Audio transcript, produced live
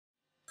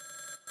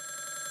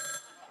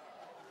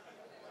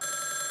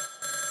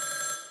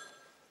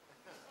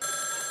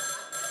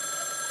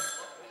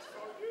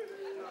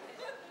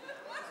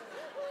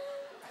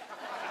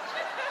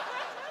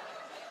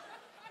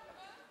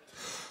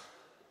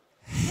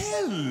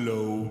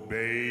Hello,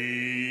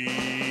 baby.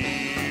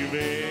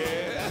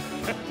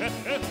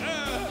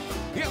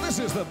 Yeah, this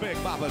is the Big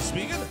Bopper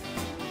speaking.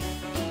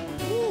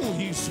 Ooh,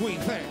 you sweet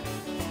thing.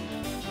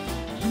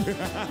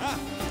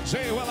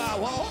 Say, well, I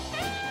walk.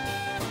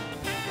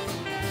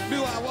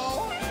 Do I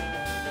walk?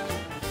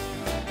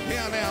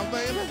 Yeah, now,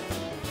 baby.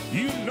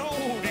 You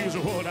know these are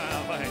what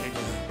I like.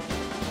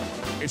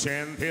 It's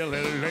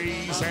Chantilly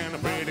lace and a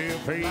pretty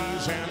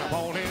face and a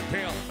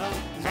ponytail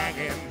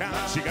hanging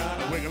down. She got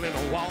a wiggle in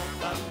a walk,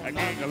 a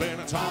giggle in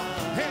a talk.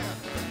 Yeah,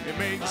 it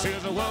makes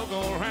his world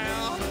go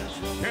round.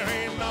 There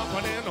ain't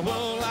nothing in the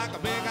world like a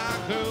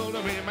big-eyed girl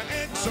to be my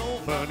ex so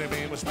funny,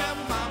 baby. Smell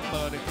my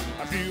buddy.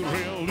 I feel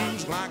real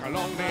loose like a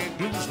long-neck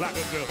goose, like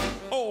a girl.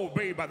 Oh,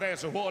 baby,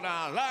 that's what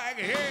I like.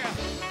 Yeah.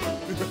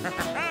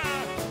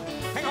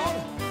 Hang on.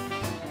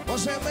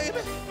 What's that,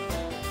 baby?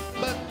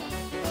 But.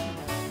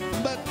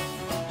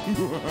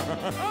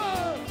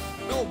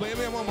 No,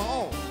 baby, I'm on my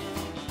own.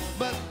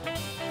 But,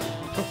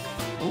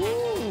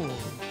 ooh,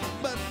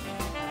 but,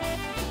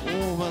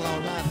 oh, well, all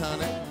right,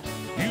 honey.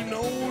 You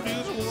know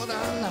this is what I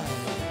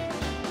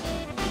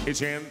like. It's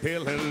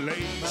Chantilly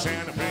lace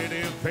and a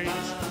pretty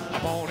face, a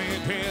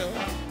ponytail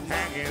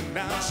hanging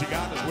down. She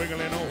got this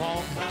wiggle in her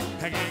walk,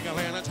 a giggle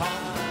in her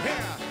talk.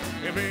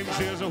 Yeah, it makes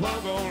his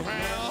world go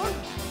round.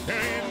 There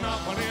ain't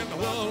nothing in the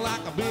world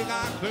like a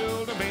big-eyed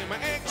girl to make my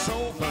ex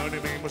so funny,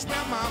 baby.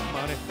 Spend my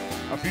money.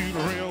 I feel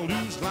real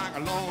loose like a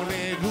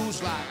long-legged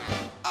goose, like,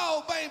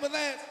 oh, baby,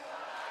 that's,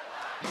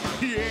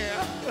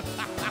 yeah.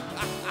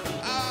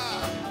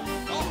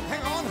 Oh,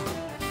 hang on.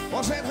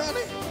 What's that,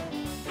 honey?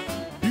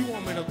 You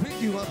want me to pick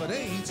you up at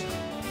 8?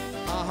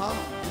 Uh-huh.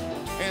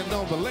 And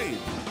don't be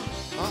late.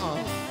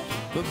 Uh-uh.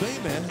 But,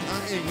 baby,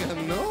 I ain't got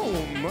no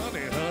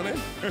money, honey.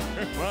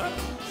 What?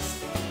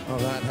 All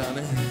right,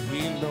 honey,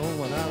 you know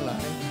what I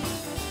like.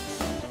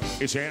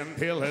 It's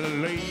Chantilly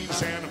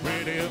lace and a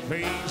pretty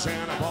face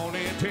and a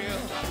ponytail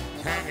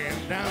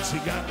hanging down. She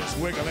got this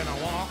wiggle in her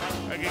walk,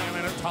 again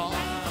in her talk.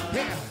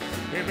 Yeah,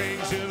 it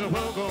makes his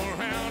world go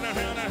round and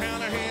round and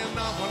round. There ain't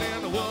nothing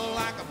in the world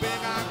like a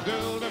big-eyed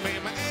girl to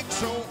make my ex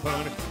so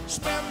funny.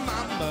 Spend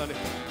my money,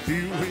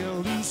 feel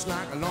real loose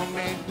like a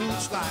long-necked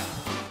goose, like,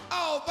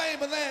 oh,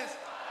 baby, that's.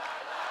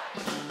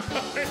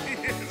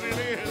 Yes, it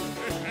is.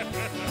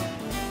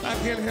 I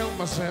can't help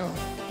myself.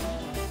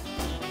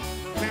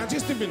 Now,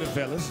 just a minute,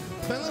 fellas.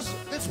 Fellas,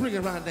 let's bring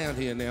it right down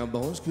here now,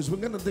 boys, because we're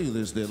going to do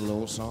this little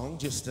old song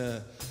just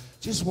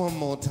one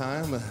more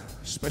time,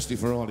 especially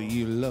for all of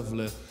you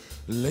lovely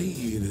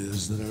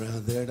ladies that are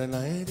out there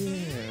tonight.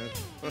 Yeah.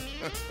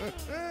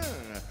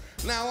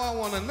 Now, I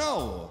want to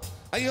know,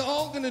 are you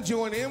all going to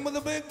join in with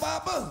the Big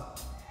Bopper?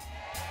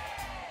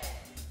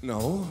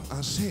 No,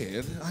 I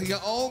said, are you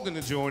all going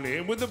to join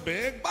in with the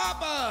Big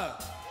Bopper?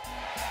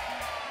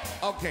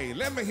 Okay,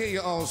 let me hear you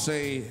all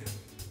say,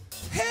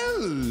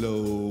 hello.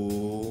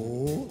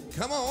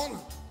 Come on.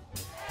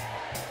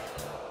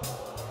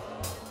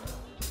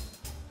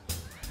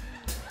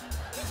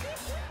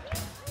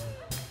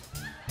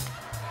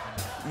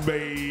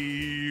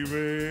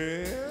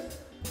 Baby.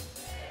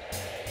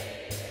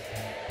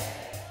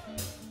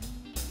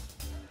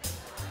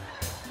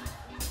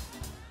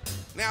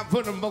 Now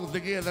put them both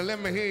together. Let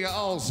me hear you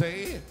all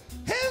say,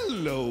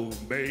 hello,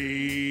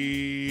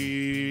 baby.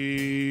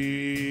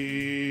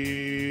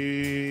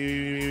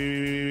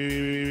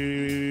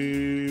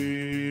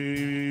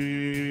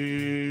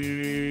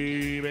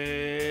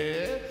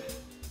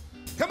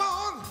 Come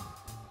on.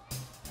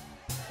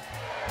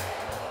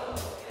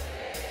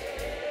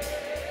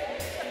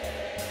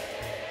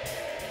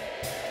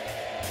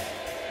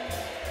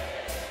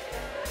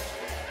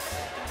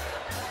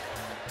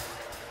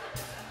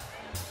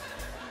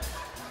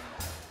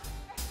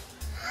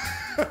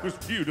 That was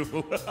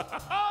beautiful.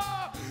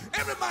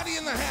 Everybody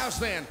in the house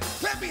then,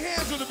 clap your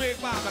hands with the Big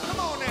Bopper. Come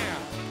on now.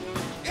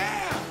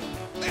 Yeah,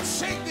 let's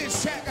shake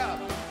this shack up.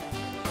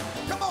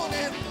 Come on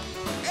then,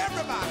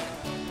 everybody.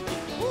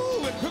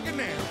 Ooh, we're cooking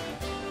now.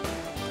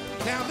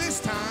 Now this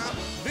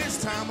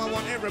time I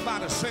want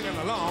everybody singing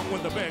along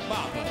with the Big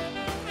Bopper.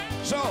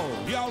 So,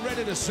 y'all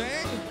ready to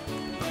sing?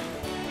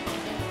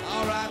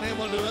 All right, then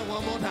we'll do it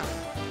one more time.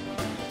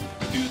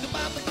 Do the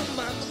bopper, the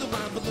bopper, the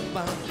bopper, the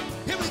bopper.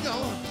 Here we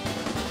go.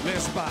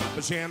 Let's bop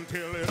a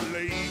Chantilly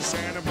lace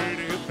and a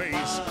pretty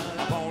face,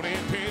 a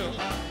ponytail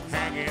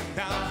hanging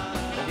down,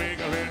 a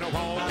wiggle in a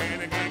walk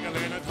and a giggle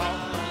in a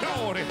talk.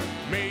 Lordy,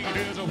 made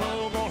his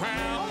world go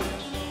round.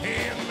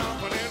 Ain't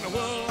nothing in the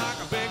world like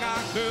a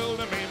big-eyed girl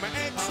that made my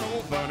ex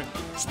so funny.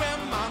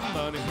 Spend my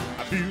money,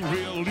 I feel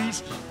real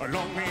loose, a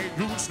long-necked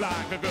goose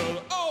like a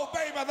girl. Oh,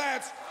 baby,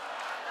 that's.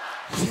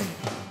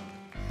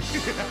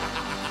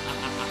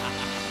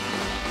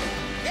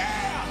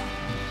 Yeah!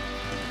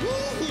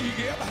 Woo,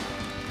 yeah!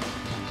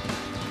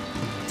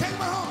 Take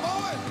me home,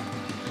 boys.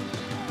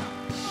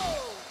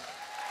 Oh.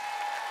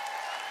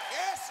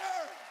 Yes, sir.